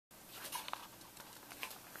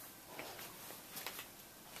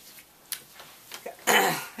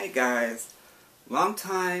Hey guys, long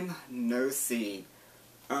time no see.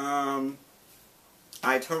 I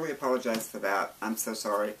totally apologize for that. I'm so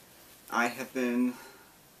sorry. I have been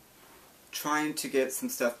trying to get some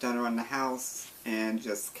stuff done around the house and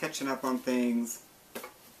just catching up on things.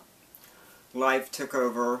 Life took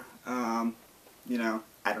over, I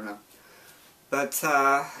don't know. But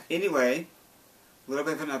anyway, a little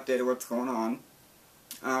bit of an update of what's going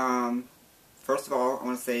on. First of all, I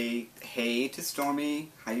want to say hey to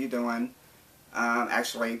Stormy. How you doing?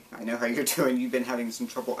 Actually, I know how you're doing. You've been having some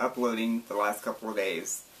trouble uploading the last couple of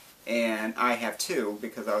days. And I have too,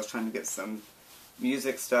 because I was trying to get some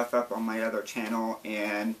music stuff up on my other channel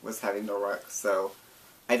and was having no luck. So,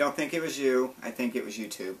 I don't think it was you. I think it was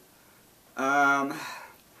YouTube.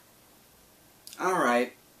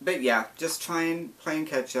 Alright. But yeah, just playing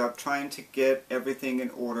catch up, trying to get everything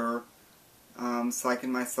in order. Psyching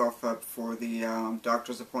myself up for the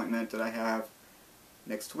doctor's appointment that I have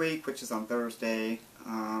next week, which is on Thursday.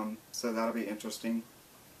 So that'll be interesting.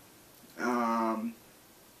 Oh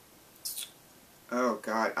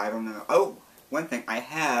God, I don't know. Oh, one thing, I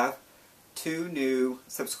have 2 new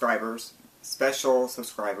subscribers, special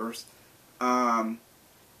subscribers. I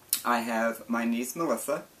have my niece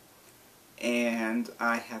Melissa, and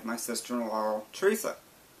I have my sister-in-law Teresa.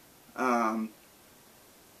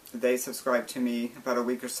 They subscribed to me about a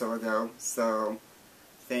week or so ago, so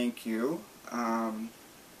thank you.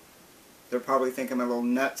 They're probably thinking I'm a little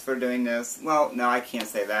nuts for doing this. Well, no, I can't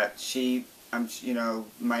say that.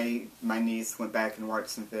 My niece went back and watched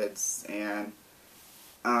some vids, and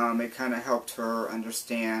it kind of helped her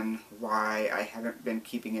understand why I haven't been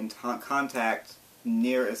keeping in contact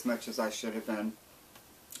near as much as I should have been,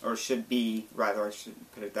 or should be, rather, I should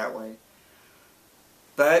put it that way.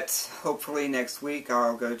 But hopefully next week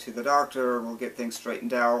I'll go to the doctor, we'll get things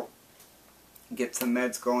straightened out, get some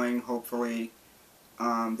meds going. Hopefully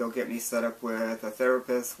they'll get me set up with a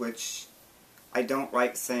therapist, which I don't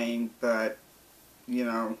like saying, but, you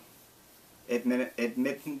know,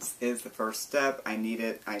 admittance is the first step. I need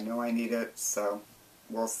it. I know I need it, so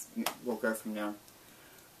we'll go from there.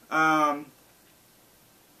 And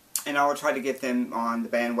I will try to get them on the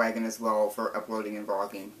bandwagon as well for uploading and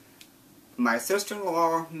vlogging. My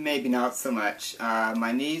sister-in-law, maybe not so much.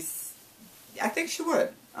 My niece, I think she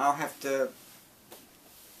would. I'll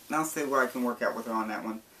see what I can work out with her on that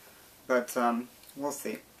one. But, we'll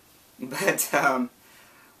see. But,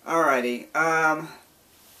 alrighty.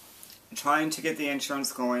 Trying to get the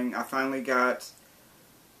insurance going. I finally got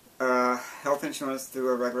health insurance through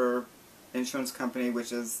a regular insurance company,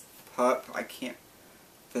 which is PUP.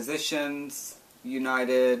 Physicians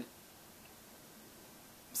United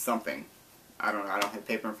something. I don't know. I don't have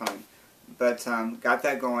paper in front of me. But, got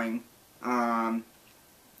that going. I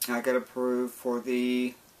got approved for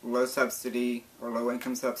the low subsidy, or low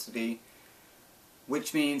income subsidy,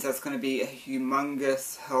 which means that's going to be a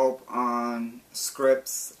humongous help on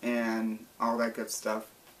scripts and all that good stuff.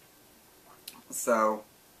 So,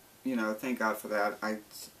 you know, thank God for that.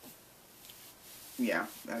 Yeah,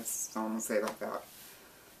 that's all I'm going to say about that.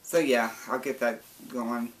 So yeah, I'll get that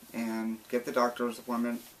going and get the doctor's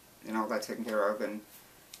appointment and all that taken care of, and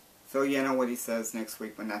fill you in on what he says next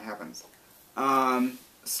week when that happens.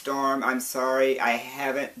 Storm, I'm sorry, I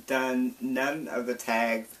haven't done none of the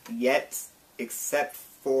tags yet, except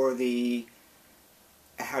for the,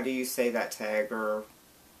 how do you say that tag, or,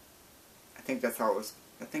 I think that's how it was,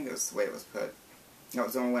 I think it was the way it was put. That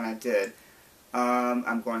was the only one I did.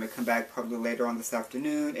 I'm going to come back probably later on this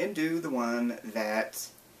afternoon and do the one that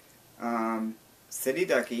City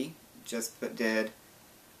Ducky just did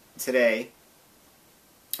today,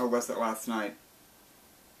 or was it last night?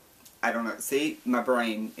 I don't know. See, my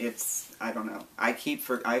brain, I don't know. I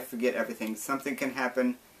forget everything. Something can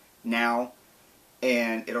happen now,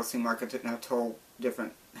 and it'll seem like a total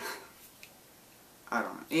different, I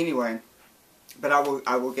don't know. Anyway, but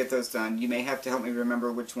I will get those done. You may have to help me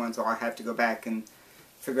remember which ones, or I have to go back and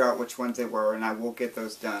figure out which ones they were, and I will get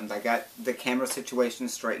those done. I got the camera situation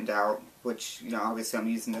straightened out, which, you know, obviously I'm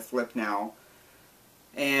using the flip now.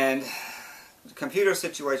 And the computer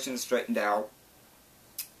situation is straightened out.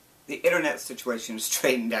 The internet situation is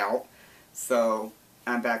straightened out. So,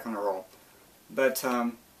 I'm back on a roll. But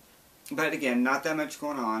again, not that much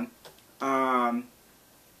going on. I'm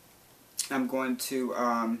going to,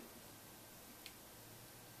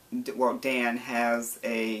 well, Dan has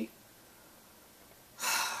a,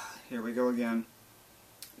 here we go again,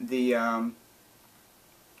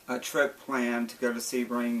 a trip planned to go to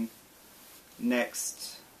Sebring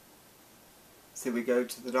next. See, we go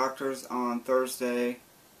to the doctor's on Thursday,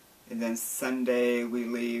 and then Sunday we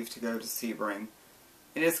leave to go to Sebring.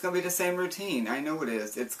 And it's going to be the same routine. I know it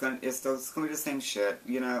is. It's going to be the same shit.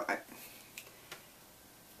 You know,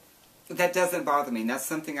 that doesn't bother me. That's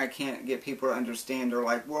something I can't get people to understand. They're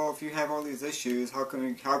like, well, if you have all these issues, how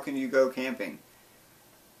can you go camping?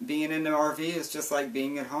 Being in the RV is just like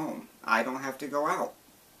being at home. I don't have to go out.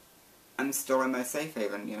 I'm still in my safe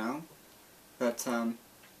haven, you know? But,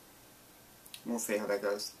 we'll see how that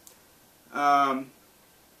goes.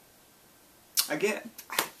 Again,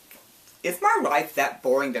 is my life that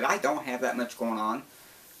boring that I don't have that much going on?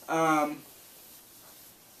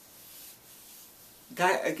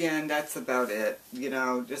 That's about it. You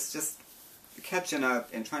know, just catching up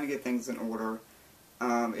and trying to get things in order.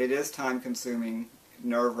 It is time consuming,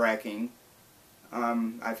 nerve-wracking.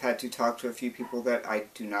 I've had to talk to a few people that I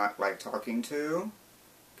do not like talking to,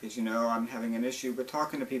 because, you know, I'm having an issue with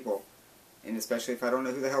talking to people, and especially if I don't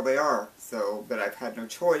know who the hell they are. So, but I've had no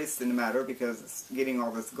choice in the matter, because getting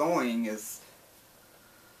all this going is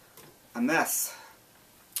a mess.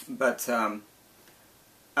 But,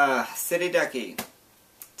 City Ducky,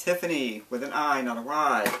 Tiffany, with an I, not a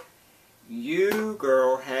Y, you,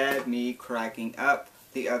 girl, had me cracking up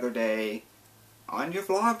the other day on your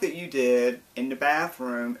vlog that you did in the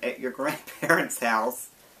bathroom at your grandparents' house.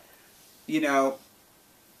 You know,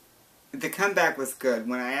 the comeback was good.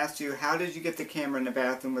 When I asked you, how did you get the camera in the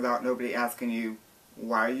bathroom without nobody asking you,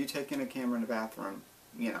 why are you taking a camera in the bathroom?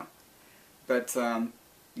 You know. But,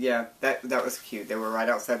 yeah, that was cute. They were right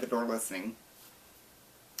outside the door listening.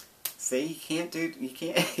 See,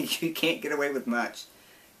 you can't get away with much.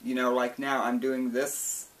 You know, like now, I'm doing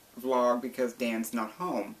this vlog because Dan's not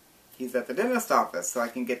home. He's at the dentist office, so I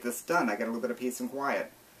can get this done. I get a little bit of peace and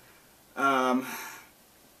quiet. But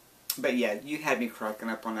yeah, you had me cracking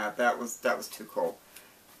up on that. That was too cool.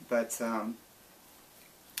 But, and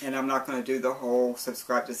I'm not going to do the whole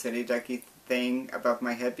subscribe to City Ducky thing above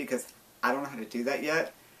my head, because I don't know how to do that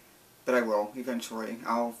yet. But I will, eventually.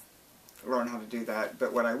 I'll learn how to do that.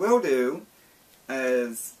 But what I will do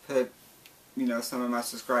is put, you know, some of my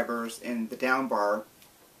subscribers in the down bar,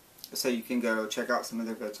 so you can go check out some of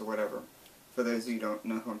their vids or whatever, for those of you who don't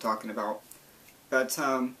know who I'm talking about. But,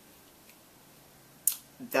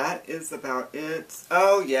 that is about it.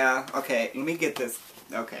 Oh, yeah, okay, let me get this.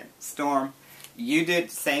 Okay, Storm, you did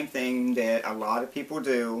the same thing that a lot of people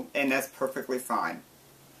do, and that's perfectly fine.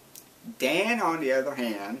 Dan, on the other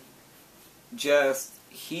hand,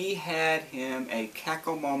 he had him a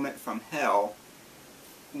cackle moment from hell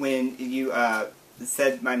when you,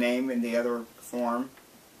 said my name in the other form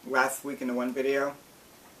last week in the one video.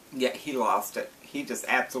 Yeah, he lost it. He just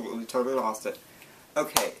absolutely, totally lost it.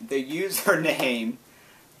 Okay, the username,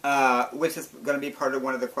 which is going to be part of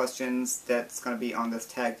one of the questions that's going to be on this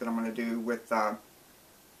tag that I'm going to do with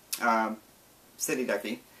City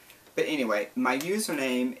Ducky. But anyway, my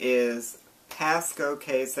username is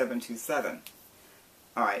PascoK727.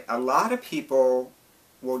 Alright, a lot of people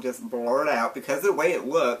will just blurt out, because of the way it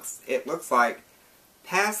looks like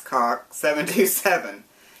Passcock727.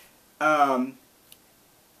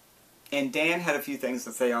 And Dan had a few things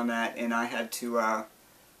to say on that, and I had to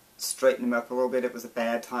straighten him up a little bit. It was a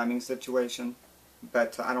bad timing situation,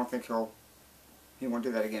 but I don't think he won't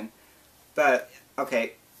do that again. But,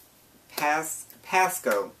 okay,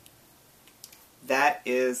 Pasco, that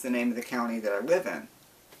is the name of the county that I live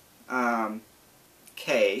in.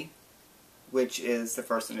 K, which is the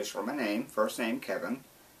first initial of my name, first name Kevin.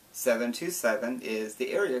 727 is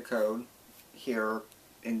the area code here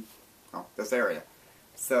in this area.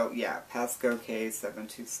 So yeah, Pasco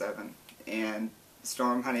K727. And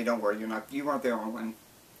Storm, honey, don't worry, you weren't the only one.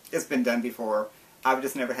 It's been done before. I've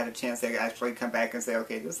just never had a chance to actually come back and say,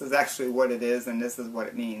 okay, this is actually what it is and this is what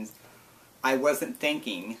it means. I wasn't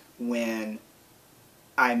thinking when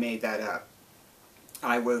I made that up.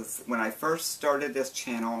 When I first started this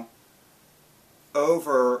channel,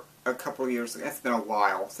 over a couple of years ago, it's been a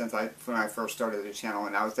while since when I first started the channel,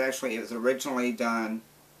 and it was originally done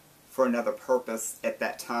for another purpose at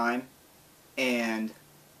that time, and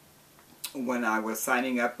when I was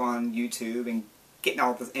signing up on YouTube and getting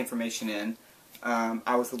all this information in,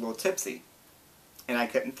 I was a little tipsy, and I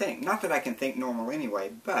couldn't think. Not that I can think normal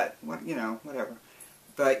anyway, but, you know, whatever.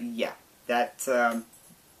 But yeah, that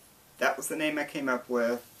was the name I came up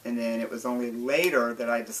with, and then it was only later that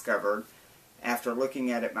I discovered, after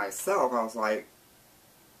looking at it myself, I was like,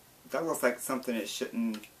 that looks like something it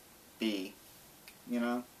shouldn't be, you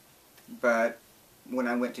know? But when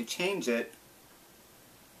I went to change it,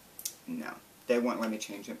 no, they wouldn't let me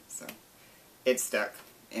change it, so it stuck,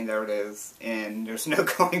 and there it is, and there's no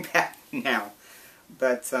going back now.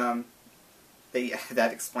 But yeah,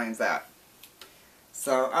 that explains that.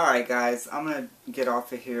 So, alright guys, I'm going to get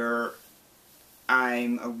off of here.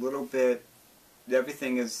 I'm a little bit,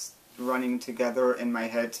 everything is running together in my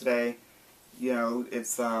head today. You know,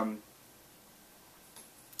 it's,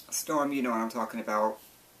 Storm, you know what I'm talking about.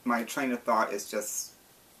 My train of thought is just,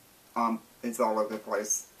 it's all over the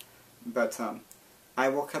place. But, I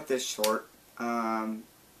will cut this short. I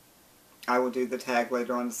will do the tag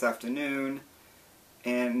later on this afternoon.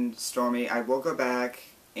 And Stormy, I will go back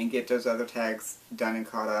and get those other tags done and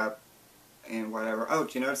caught up and whatever. Oh,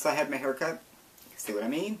 do you notice I had my hair cut? See what I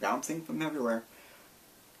mean? Bouncing from everywhere.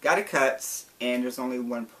 Got it cut, and there's only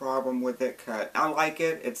one problem with it cut. I like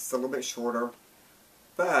it. It's a little bit shorter,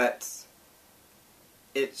 but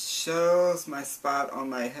it shows my spot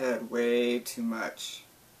on my head way too much.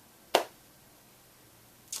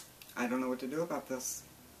 I don't know what to do about this.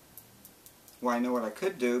 Well, I know what I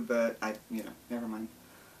could do, but never mind.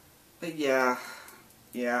 But yeah,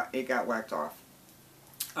 it got whacked off.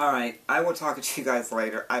 Alright, I will talk to you guys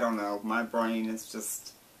later. I don't know, my brain is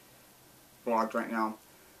just blocked right now.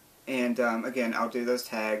 And again, I'll do those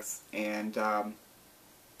tags, and I'll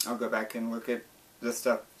go back and look at the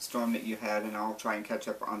stuff, Storm, that you had, and I'll try and catch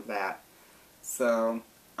up on that. So,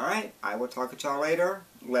 alright, I will talk to y'all later.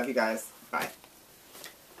 Love you guys. Bye.